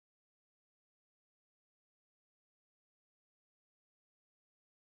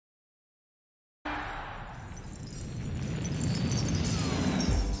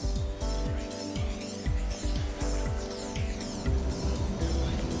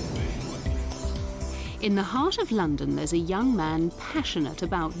In the heart of London, there's a young man passionate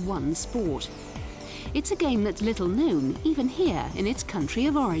about one sport. It's a game that's little known, even here in its country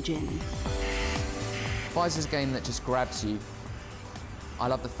of origin. Fives is a game that just grabs you. I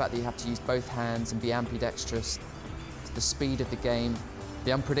love the fact that you have to use both hands and be ambidextrous. The speed of the game,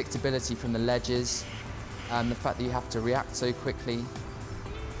 the unpredictability from the ledges, the fact that you have to react so quickly,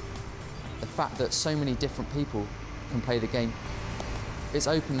 the fact that so many different people can play the game. It's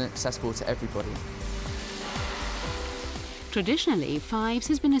open and accessible to everybody. Traditionally, Fives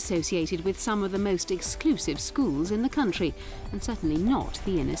has been associated with some of the most exclusive schools in the country, and certainly not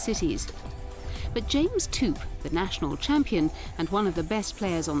the inner cities. But James Toop, the national champion and one of the best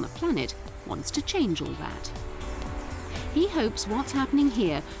players on the planet, wants to change all that. He hopes what's happening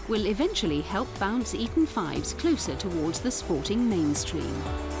here will eventually help bounce Eton Fives closer towards the sporting mainstream.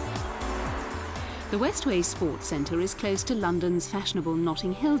 The Westway Sports Centre is close to London's fashionable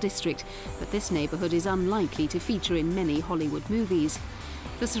Notting Hill district, but this neighbourhood is unlikely to feature in many Hollywood movies.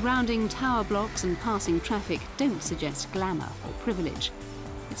 The surrounding tower blocks and passing traffic don't suggest glamour or privilege.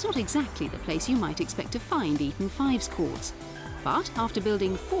 It's not exactly the place you might expect to find Eton Fives courts. But after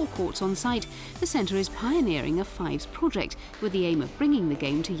building 4 courts on site, the centre is pioneering a Fives project with the aim of bringing the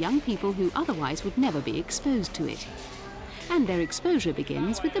game to young people who otherwise would never be exposed to it. And their exposure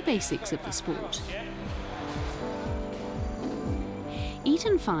begins with the basics of the sport.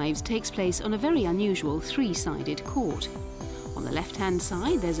 Eton Fives takes place on a very unusual 3-sided court. On the left-hand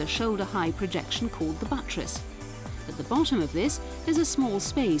side, there's a shoulder-high projection called the buttress. At the bottom of this, there's a small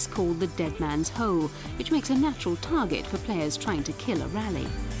space called the dead man's hole, which makes a natural target for players trying to kill a rally.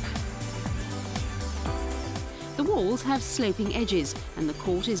 The walls have sloping edges, and the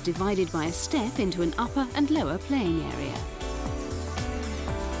court is divided by a step into an upper and lower playing area.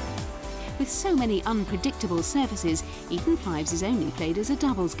 With so many unpredictable surfaces, Eton Fives is only played as a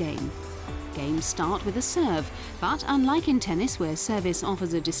doubles game. Games start with a serve, but unlike in tennis where service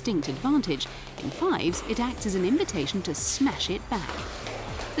offers a distinct advantage, in Fives it acts as an invitation to smash it back.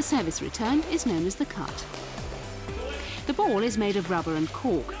 The service return is known as the cut. The ball is made of rubber and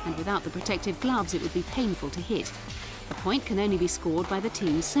cork, and without the protective gloves it would be painful to hit. A point can only be scored by the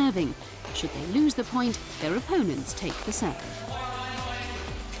team serving. Should they lose the point, their opponents take the serve.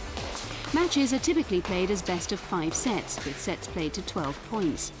 Matches are typically played as best of 5 sets, with sets played to 12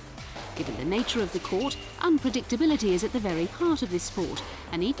 points. Given the nature of the court, unpredictability is at the very heart of this sport,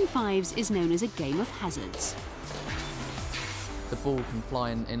 and Eton Fives is known as a game of hazards. The ball can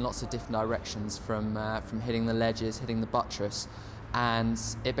fly in lots of different directions, from hitting the ledges, hitting the buttress, and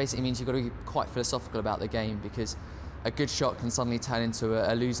it basically means you've got to be quite philosophical about the game, because a good shot can suddenly turn into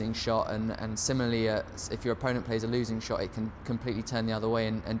a losing shot, and similarly, if your opponent plays a losing shot, it can completely turn the other way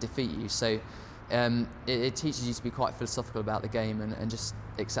and defeat you. So it teaches you to be quite philosophical about the game and just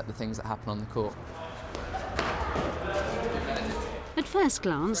accept the things that happen on the court. At first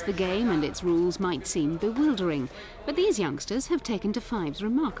glance, the game and its rules might seem bewildering, but these youngsters have taken to Fives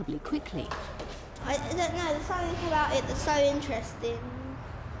remarkably quickly. I don't know, there's something about it that's so interesting.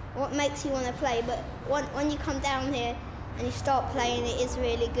 What makes you want to play, but when you come down here and you start playing, it is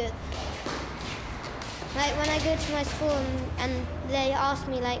really good. Like when I go to my school and they ask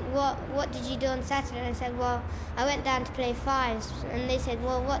me like, what did you do on Saturday? And I said, well, I went down to play Fives, and they said,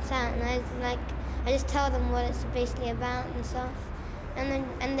 well, what's that? And I just tell them what it's basically about and stuff,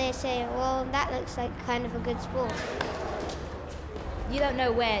 and they say, well, that looks like kind of a good sport. You don't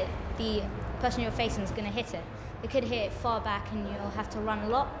know where the person you're facing is going to hit it. They could hit it far back and you'll have to run a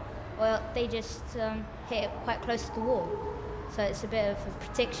lot, or they just hit it quite close to the wall. So it's a bit of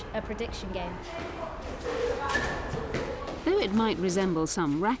a prediction game. Though it might resemble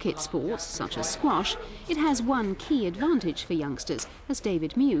some racket sports, such as squash, it has one key advantage for youngsters, as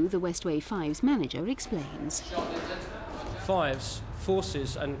David Mew, the Westway Fives manager, explains. Fives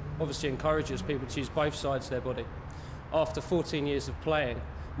forces and obviously encourages people to use both sides of their body. After 14 years of playing,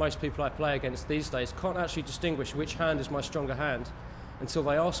 most people I play against these days can't actually distinguish which hand is my stronger hand until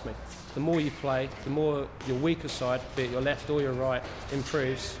they ask me. The more you play, the more your weaker side, be it your left or your right,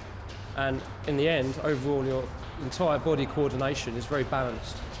 improves. And in the end, overall, your entire body coordination is very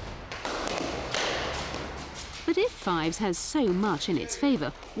balanced. But if Fives has so much in its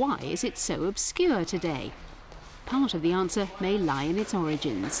favour, why is it so obscure today? Part of the answer may lie in its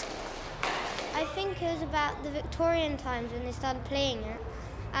origins. I think it was about the Victorian times when they started playing it.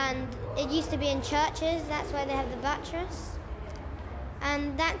 And it used to be in churches, that's why they have the buttress.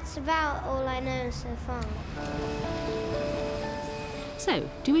 And that's about all I know so far. So,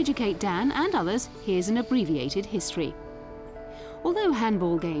 to educate Dan and others, here's an abbreviated history. Although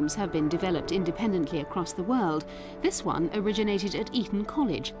handball games have been developed independently across the world, this one originated at Eton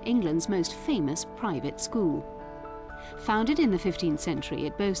College, England's most famous private school. Founded in the 15th century,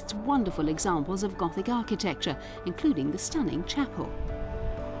 it boasts wonderful examples of Gothic architecture, including the stunning chapel.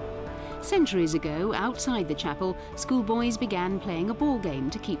 Centuries ago, outside the chapel, schoolboys began playing a ball game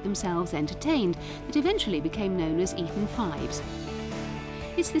to keep themselves entertained that eventually became known as Eton Fives.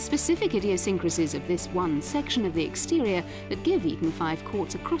 It's the specific idiosyncrasies of this one section of the exterior that give Eton Five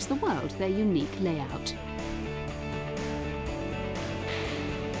courts across the world their unique layout.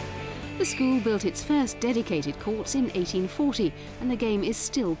 The school built its first dedicated courts in 1840, and the game is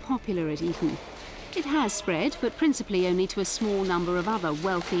still popular at Eton. It has spread, but principally only to a small number of other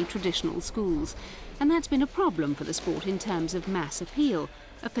wealthy traditional schools, and that's been a problem for the sport in terms of mass appeal,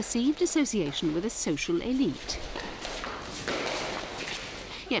 a perceived association with a social elite.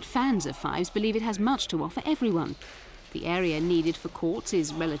 Yet fans of Fives believe it has much to offer everyone. The area needed for courts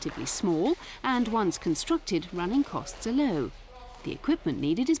is relatively small, and once constructed, running costs are low. The equipment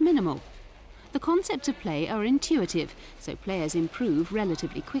needed is minimal. The concepts of play are intuitive, so players improve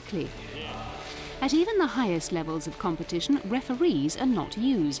relatively quickly. At even the highest levels of competition, referees are not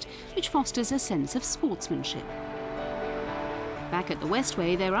used, which fosters a sense of sportsmanship. Back at the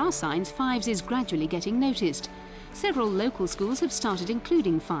Westway, there are signs Fives is gradually getting noticed. Several local schools have started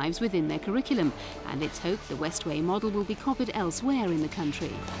including Fives within their curriculum, and it's hoped the Westway model will be copied elsewhere in the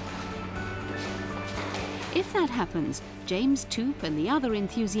country. If that happens, James Toop and the other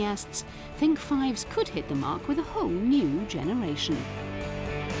enthusiasts think Fives could hit the mark with a whole new generation.